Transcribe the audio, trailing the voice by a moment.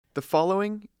The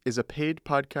following is a paid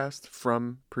podcast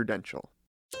from Prudential.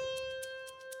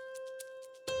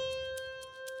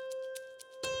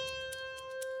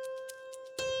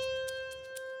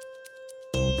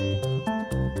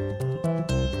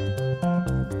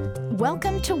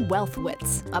 Welcome to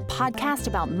Wealthwits, a podcast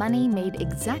about money made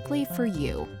exactly for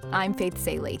you. I'm Faith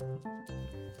Salie.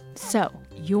 So,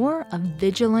 you're a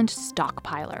vigilant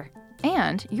stockpiler,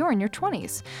 and you're in your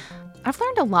 20s. I've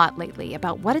learned a lot lately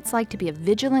about what it's like to be a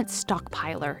vigilant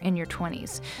stockpiler in your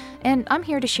 20s, and I'm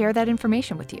here to share that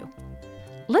information with you.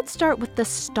 Let's start with the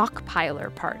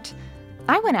stockpiler part.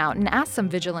 I went out and asked some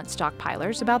vigilant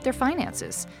stockpilers about their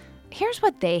finances. Here's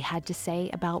what they had to say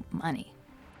about money.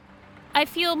 I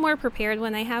feel more prepared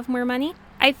when I have more money.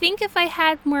 I think if I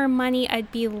had more money,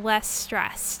 I'd be less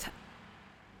stressed.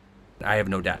 I have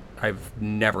no debt. I've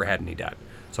never had any debt.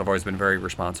 So I've always been very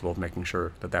responsible of making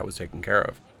sure that that was taken care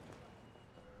of.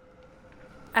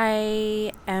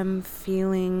 I am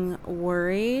feeling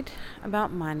worried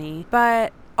about money,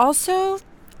 but also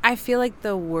I feel like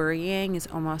the worrying is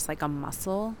almost like a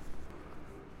muscle.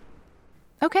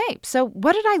 Okay, so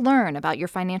what did I learn about your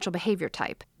financial behavior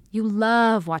type? You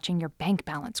love watching your bank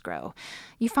balance grow.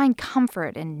 You find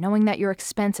comfort in knowing that your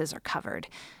expenses are covered.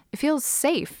 It feels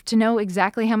safe to know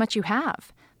exactly how much you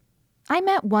have. I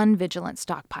met one vigilant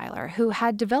stockpiler who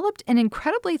had developed an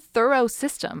incredibly thorough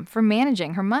system for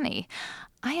managing her money.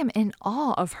 I am in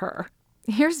awe of her.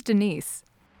 Here's Denise.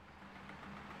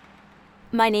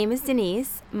 My name is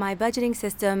Denise. My budgeting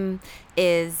system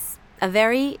is a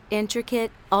very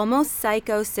intricate, almost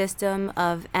psycho system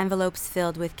of envelopes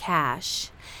filled with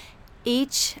cash.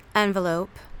 Each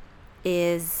envelope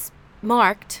is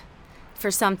marked for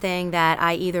something that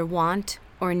I either want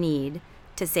or need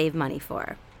to save money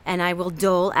for. And I will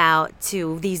dole out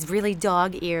to these really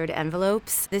dog-eared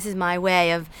envelopes. This is my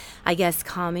way of, I guess,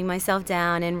 calming myself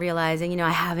down and realizing, I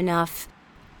have enough.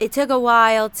 It took a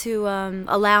while to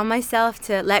allow myself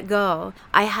to let go.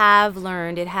 I have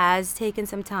learned, it has taken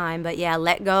some time, but yeah,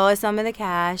 let go of some of the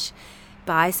cash,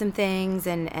 buy some things,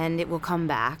 and it will come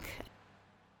back.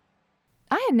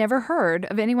 I had never heard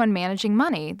of anyone managing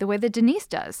money the way that Denise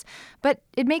does, but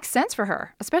it makes sense for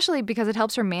her, especially because it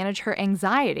helps her manage her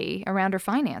anxiety around her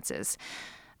finances.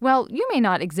 Well, you may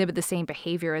not exhibit the same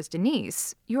behavior as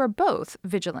Denise. You are both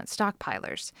vigilant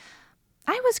stockpilers.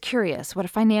 I was curious what a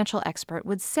financial expert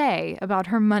would say about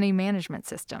her money management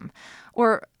system,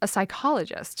 or a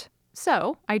psychologist.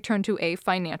 So I turned to a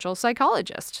financial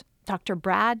psychologist, Dr.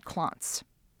 Brad Klontz.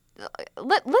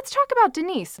 Let's talk about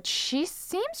Denise. She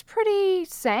seems pretty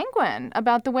sanguine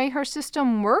about the way her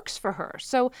system works for her.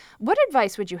 So what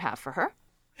advice would you have for her?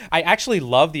 I actually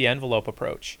love the envelope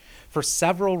approach for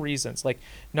several reasons. Like,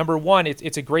 number one,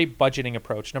 it's a great budgeting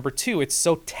approach. Number two, it's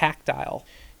so tactile.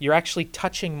 You're actually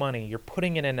touching money. You're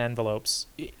putting it in envelopes.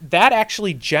 That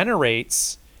actually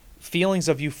generates feelings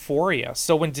of euphoria.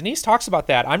 So when Denise talks about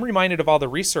that, I'm reminded of all the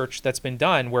research that's been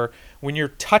done where when you're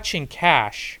touching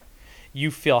cash, you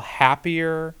feel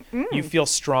happier, you feel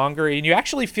stronger, and you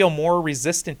actually feel more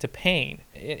resistant to pain.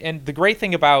 And the great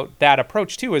thing about that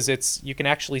approach, too, is you can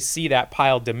actually see that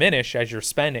pile diminish as you're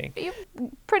spending. You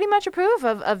pretty much approve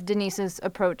of Denise's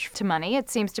approach to money. It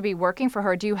seems to be working for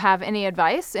her. Do you have any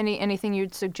advice, anything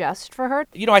you'd suggest for her?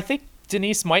 I think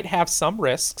Denise might have some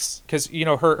risks because,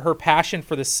 her passion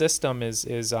for the system is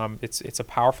it's a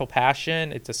powerful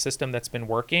passion. It's a system that's been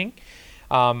working.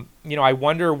 I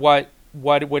wonder what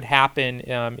would happen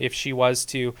if she was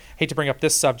to, hate to bring up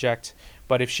this subject,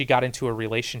 but if she got into a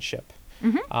relationship.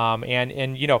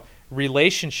 And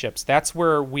relationships, that's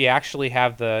where we actually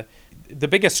have the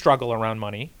biggest struggle around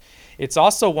money. It's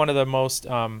also one of the most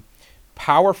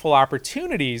powerful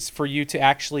opportunities for you to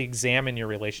actually examine your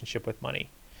relationship with money.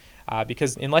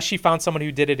 Because unless she found someone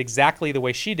who did it exactly the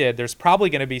way she did, there's probably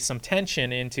going to be some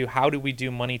tension into how do we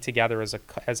do money together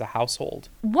as a household.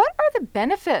 What are the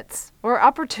benefits or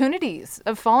opportunities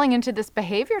of falling into this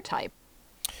behavior type?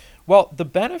 Well, the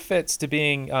benefits to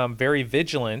being very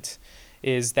vigilant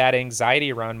is that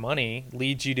anxiety around money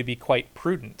leads you to be quite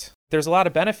prudent. There's a lot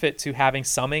of benefit to having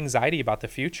some anxiety about the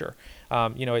future.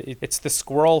 It's the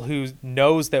squirrel who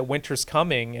knows that winter's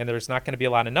coming and there's not going to be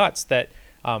a lot of nuts that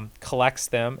collects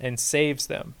them and saves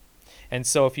them. And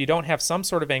so if you don't have some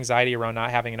sort of anxiety around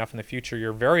not having enough in the future,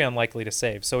 you're very unlikely to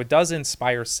save. So it does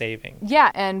inspire saving.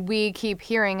 Yeah, and we keep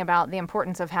hearing about the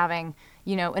importance of having,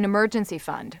 an emergency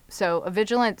fund. So a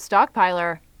vigilant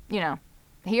stockpiler,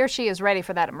 he or she is ready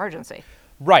for that emergency.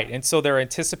 Right, and so they're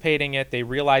anticipating it. They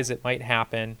realize it might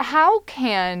happen. How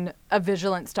can a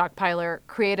vigilant stockpiler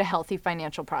create a healthy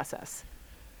financial process?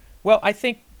 Well, I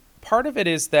think part of it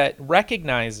is that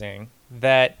recognizing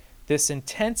that this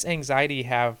intense anxiety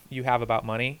you have about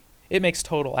money, it makes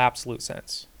total absolute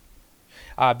sense.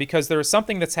 Because there is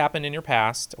something that's happened in your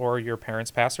past, or your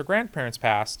parents' past, or grandparents'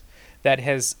 past, that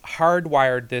has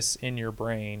hardwired this in your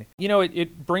brain. You know,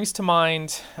 it brings to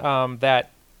mind that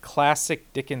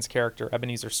classic Dickens character,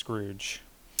 Ebenezer Scrooge.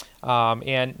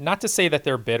 And not to say that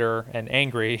they're bitter and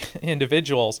angry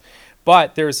individuals,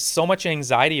 but there's so much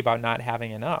anxiety about not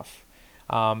having enough.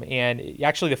 And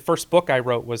actually, the first book I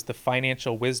wrote was The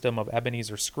Financial Wisdom of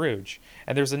Ebenezer Scrooge.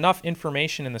 And there's enough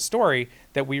information in the story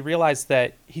that we realized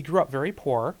that he grew up very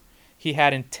poor. He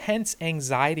had intense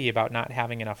anxiety about not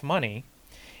having enough money.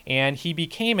 And he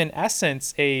became, in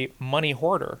essence, a money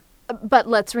hoarder. But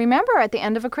let's remember, at the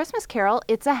end of A Christmas Carol,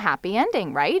 it's a happy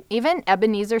ending, right? Even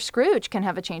Ebenezer Scrooge can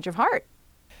have a change of heart.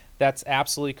 That's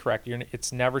absolutely correct.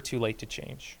 It's never too late to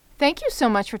change. Thank you so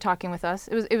much for talking with us.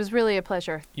 It was really a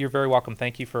pleasure. You're very welcome.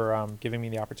 Thank you for giving me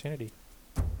the opportunity.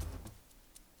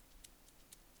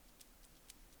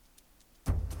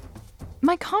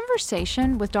 My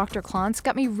conversation with Dr. Klontz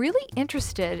got me really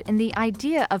interested in the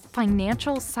idea of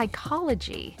financial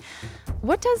psychology.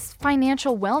 What does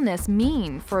financial wellness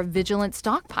mean for a vigilant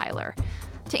stockpiler?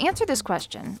 To answer this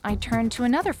question, I turned to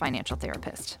another financial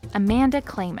therapist, Amanda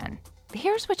Clayman.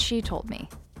 Here's what she told me.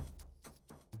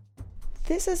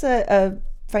 This is a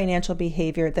financial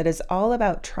behavior that is all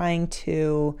about trying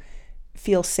to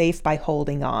feel safe by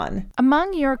holding on.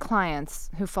 Among your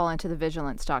clients who fall into the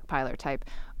vigilant stockpiler type,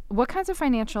 what kinds of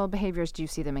financial behaviors do you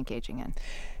see them engaging in?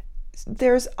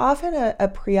 There's often a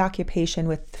preoccupation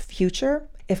with the future.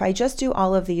 If I just do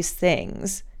all of these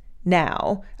things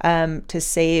now to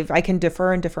save, I can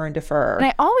defer and defer and defer. And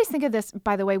I always think of this,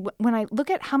 by the way, when I look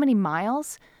at how many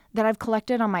miles that I've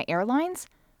collected on my airlines.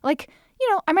 Like, you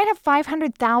know, I might have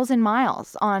 500,000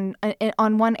 miles on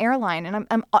one airline, and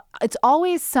it's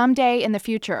always someday in the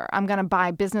future I'm going to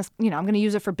buy business, I'm going to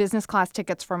use it for business class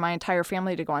tickets for my entire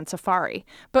family to go on safari.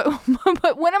 But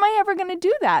when am I ever going to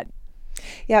do that?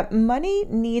 Yeah, money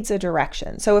needs a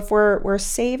direction. So if we're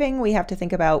saving, we have to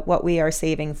think about what we are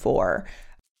saving for.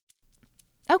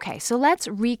 Okay, so let's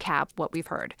recap what we've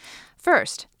heard.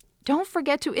 First, don't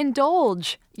forget to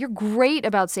indulge. You're great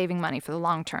about saving money for the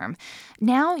long term.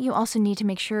 Now you also need to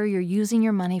make sure you're using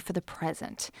your money for the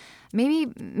present.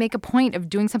 Maybe make a point of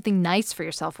doing something nice for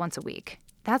yourself once a week.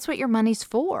 That's what your money's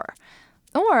for.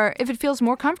 Or, if it feels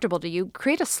more comfortable to you,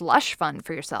 create a slush fund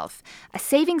for yourself. A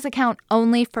savings account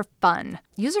only for fun.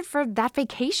 Use it for that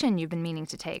vacation you've been meaning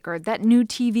to take or that new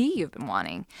TV you've been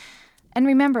wanting. And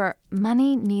remember,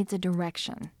 money needs a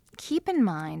direction. Keep in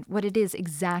mind what it is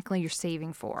exactly you're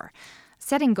saving for.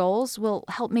 Setting goals will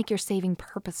help make your saving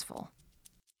purposeful.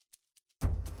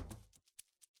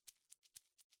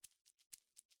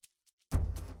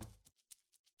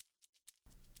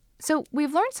 So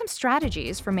we've learned some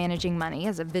strategies for managing money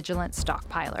as a vigilant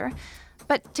stockpiler.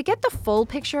 But to get the full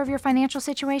picture of your financial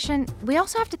situation, we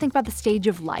also have to think about the stage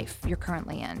of life you're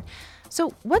currently in.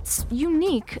 So what's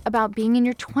unique about being in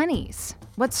your 20s?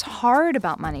 What's hard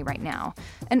about money right now?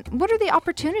 And what are the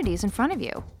opportunities in front of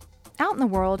you? Out in the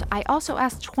world, I also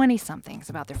asked 20-somethings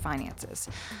about their finances.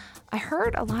 I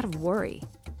heard a lot of worry.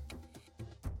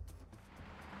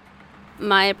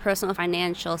 My personal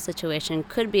financial situation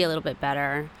could be a little bit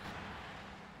better.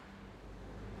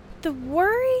 The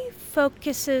worry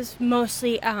focuses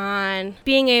mostly on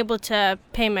being able to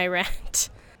pay my rent.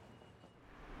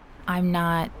 I'm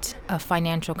not a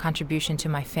financial contribution to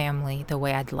my family the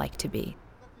way I'd like to be.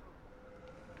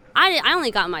 I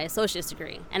only got my associate's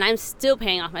degree, and I'm still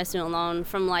paying off my student loan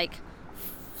from like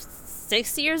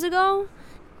 6 years ago.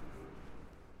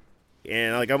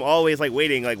 And I'm always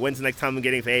waiting, when's the next time I'm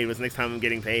getting paid? When's the next time I'm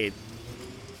getting paid?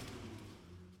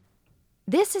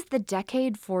 This is the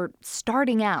decade for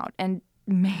starting out, and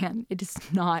man, it is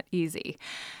not easy.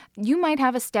 You might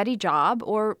have a steady job,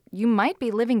 or you might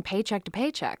be living paycheck to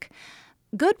paycheck.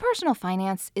 Good personal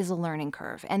finance is a learning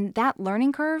curve, and that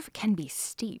learning curve can be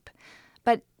steep.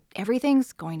 But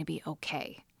everything's going to be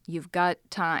okay. You've got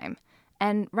time.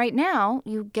 And right now,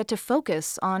 you get to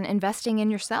focus on investing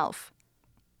in yourself.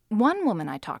 One woman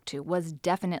I talked to was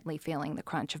definitely feeling the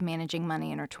crunch of managing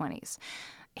money in her 20s.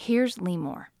 Here's Lee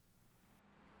Moore.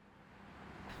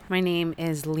 My name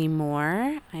is Lee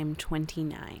Moore. I'm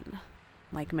 29.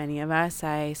 Like many of us,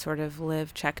 I sort of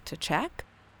live check to check.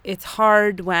 It's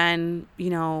hard when,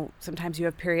 sometimes you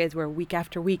have periods where week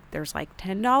after week there's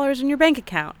 $10 in your bank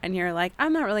account and you're like,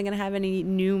 I'm not really going to have any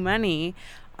new money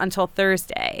until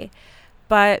Thursday.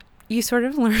 But you sort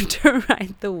of learn to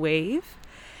ride the wave.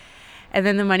 And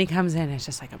then the money comes in, it's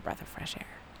just like a breath of fresh air.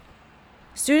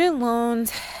 Student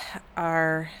loans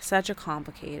are such a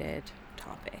complicated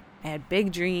topic. I had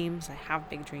big dreams. I have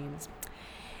big dreams.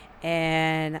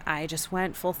 And I just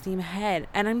went full steam ahead.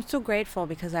 And I'm so grateful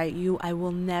because I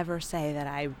will never say that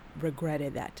I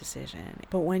regretted that decision.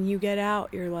 But when you get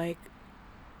out, you're like,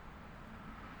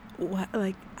 what?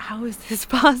 Like, how is this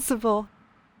possible?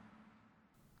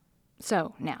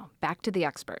 So now, back to the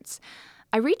experts.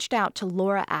 I reached out to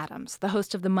Laura Adams, the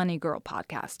host of the Money Girl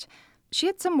podcast. She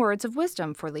had some words of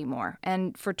wisdom for Lee Moore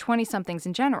and for 20-somethings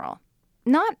in general.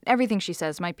 Not everything she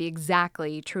says might be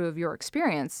exactly true of your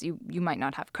experience. You might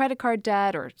not have credit card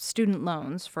debt or student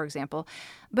loans, for example.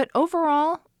 But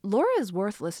overall, Laura is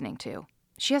worth listening to.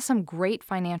 She has some great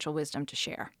financial wisdom to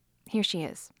share. Here she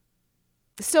is.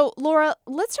 So, Laura,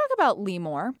 let's talk about Lee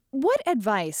Moore. What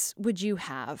advice would you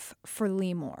have for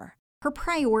Lee Moore? Her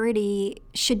priority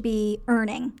should be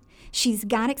earning. She's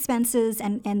got expenses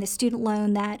and the student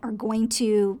loan that are going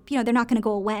to, they're not going to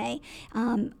go away.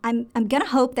 I'm going to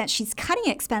hope that she's cutting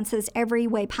expenses every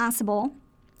way possible.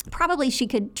 Probably she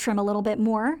could trim a little bit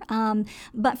more.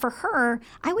 But for her,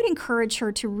 I would encourage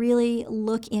her to really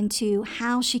look into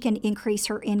how she can increase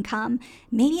her income.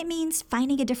 Maybe it means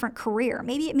finding a different career.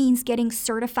 Maybe it means getting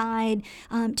certified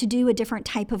to do a different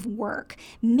type of work.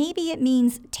 Maybe it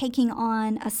means taking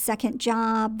on a second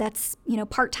job that's,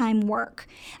 part-time work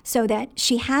so that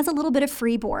she has a little bit of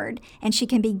freeboard and she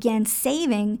can begin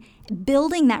saving,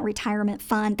 building that retirement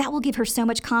fund. That will give her so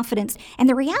much confidence. And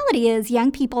the reality is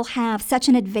young people have such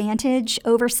an advantage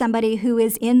over somebody who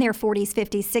is in their 40s,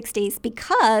 50s, 60s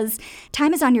because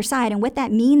time is on your side. And what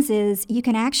that means is you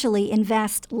can actually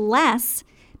invest less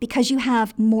because you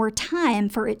have more time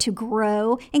for it to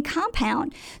grow and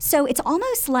compound. So it's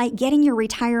almost like getting your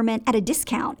retirement at a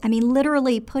discount. I mean,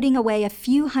 literally putting away a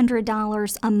few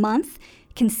 $100s a month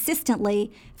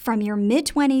consistently from your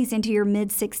mid-20s into your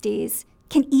mid-60s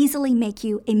can easily make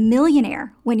you a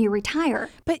millionaire when you retire.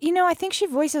 But, I think she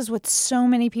voices what so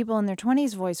many people in their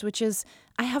 20s voice, which is,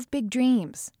 I have big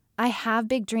dreams. I have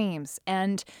big dreams,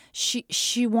 and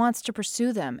she wants to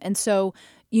pursue them. And so,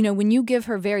 when you give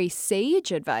her very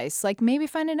sage advice, like maybe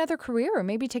find another career or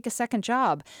maybe take a second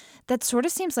job, that sort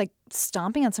of seems like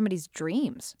stomping on somebody's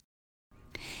dreams.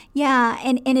 Yeah,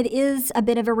 and it is a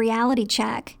bit of a reality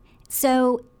check.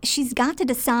 So she's got to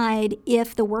decide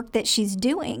if the work that she's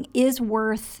doing is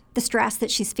worth the stress that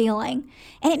she's feeling.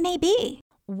 And it may be.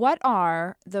 What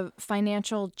are the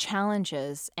financial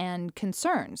challenges and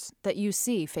concerns that you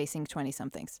see facing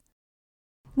 20-somethings?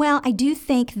 Well, I do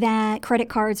think that credit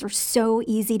cards are so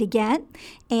easy to get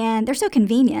and they're so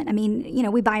convenient. I mean,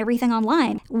 we buy everything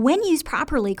online. When used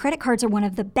properly, credit cards are one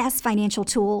of the best financial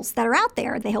tools that are out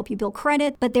there. They help you build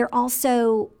credit, but they're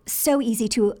also so easy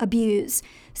to abuse.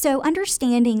 So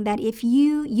understanding that if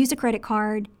you use a credit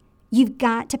card, you've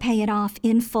got to pay it off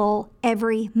in full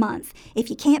every month. If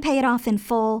you can't pay it off in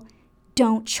full,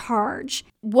 don't charge.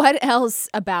 What else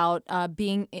about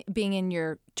being in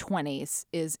your 20s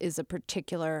is a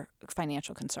particular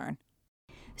financial concern?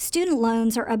 Student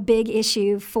loans are a big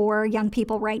issue for young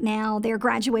people right now. They're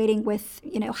graduating with,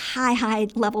 high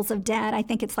levels of debt. I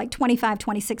think it's like $25,000,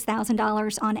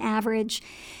 $26,000 on average.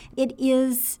 It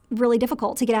is really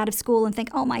difficult to get out of school and think,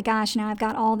 oh my gosh, now I've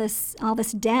got all this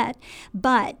debt.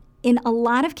 But in a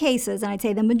lot of cases, and I'd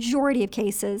say the majority of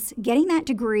cases, getting that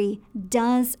degree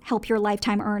does help your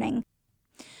lifetime earning.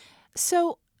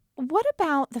 So what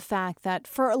about the fact that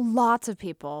for lots of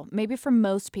people, maybe for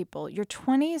most people, your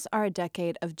 20s are a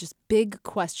decade of just big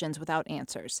questions without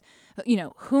answers?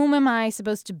 Whom am I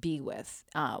supposed to be with?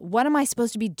 What am I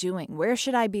supposed to be doing? Where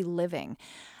should I be living?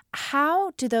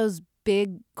 How do those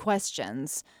big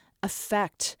questions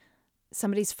affect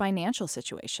somebody's financial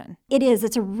situation? It is.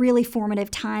 It's a really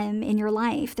formative time in your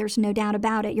life. There's no doubt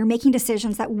about it. You're making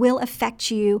decisions that will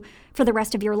affect you for the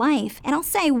rest of your life. And I'll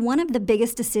say one of the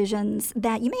biggest decisions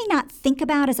that you may not think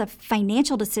about as a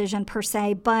financial decision per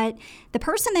se, but the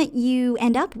person that you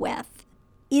end up with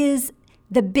is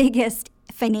the biggest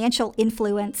financial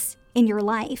influence in your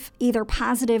life, either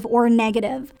positive or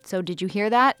negative. So did you hear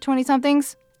that,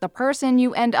 20-somethings? The person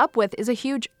you end up with is a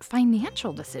huge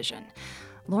financial decision.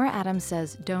 Laura Adams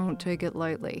says don't take it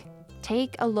lightly.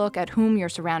 Take a look at whom you're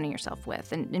surrounding yourself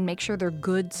with and make sure they're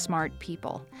good, smart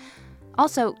people.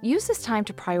 Also, use this time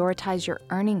to prioritize your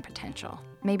earning potential.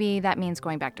 Maybe that means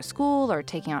going back to school or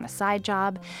taking on a side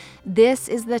job. This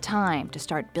is the time to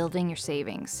start building your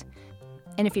savings.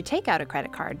 And if you take out a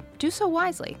credit card, do so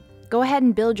wisely. Go ahead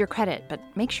and build your credit, but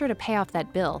make sure to pay off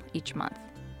that bill each month.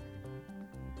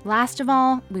 Last of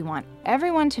all, we want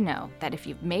everyone to know that if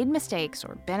you've made mistakes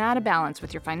or been out of balance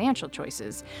with your financial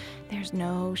choices, there's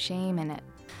no shame in it.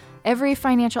 Every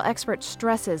financial expert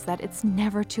stresses that it's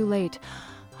never too late.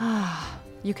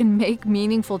 You can make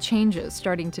meaningful changes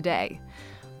starting today.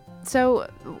 So,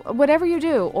 whatever you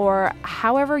do or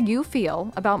however you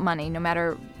feel about money, no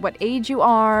matter what age you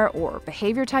are or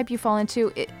behavior type you fall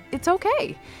into, it's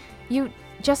okay. You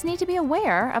just need to be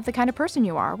aware of the kind of person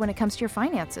you are when it comes to your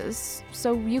finances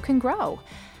so you can grow.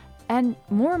 And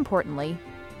more importantly,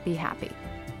 be happy.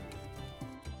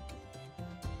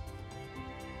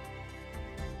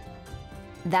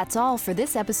 That's all for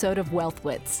this episode of Wealth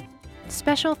Wits.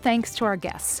 Special thanks to our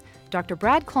guests, Dr.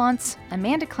 Brad Klontz,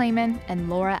 Amanda Clayman, and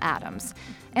Laura Adams.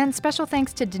 And special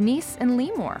thanks to Denise and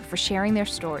Lee Moore for sharing their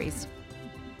stories.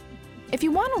 If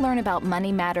you want to learn about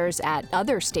money matters at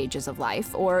other stages of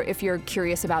life, or if you're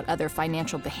curious about other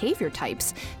financial behavior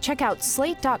types, check out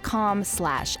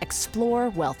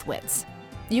slate.com/explore wealthwits.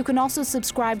 You can also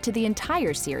subscribe to the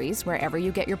entire series wherever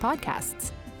you get your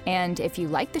podcasts. And if you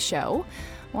like the show,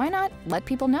 why not let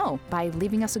people know by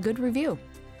leaving us a good review?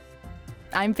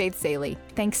 I'm Faith Salie.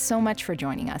 Thanks so much for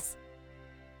joining us.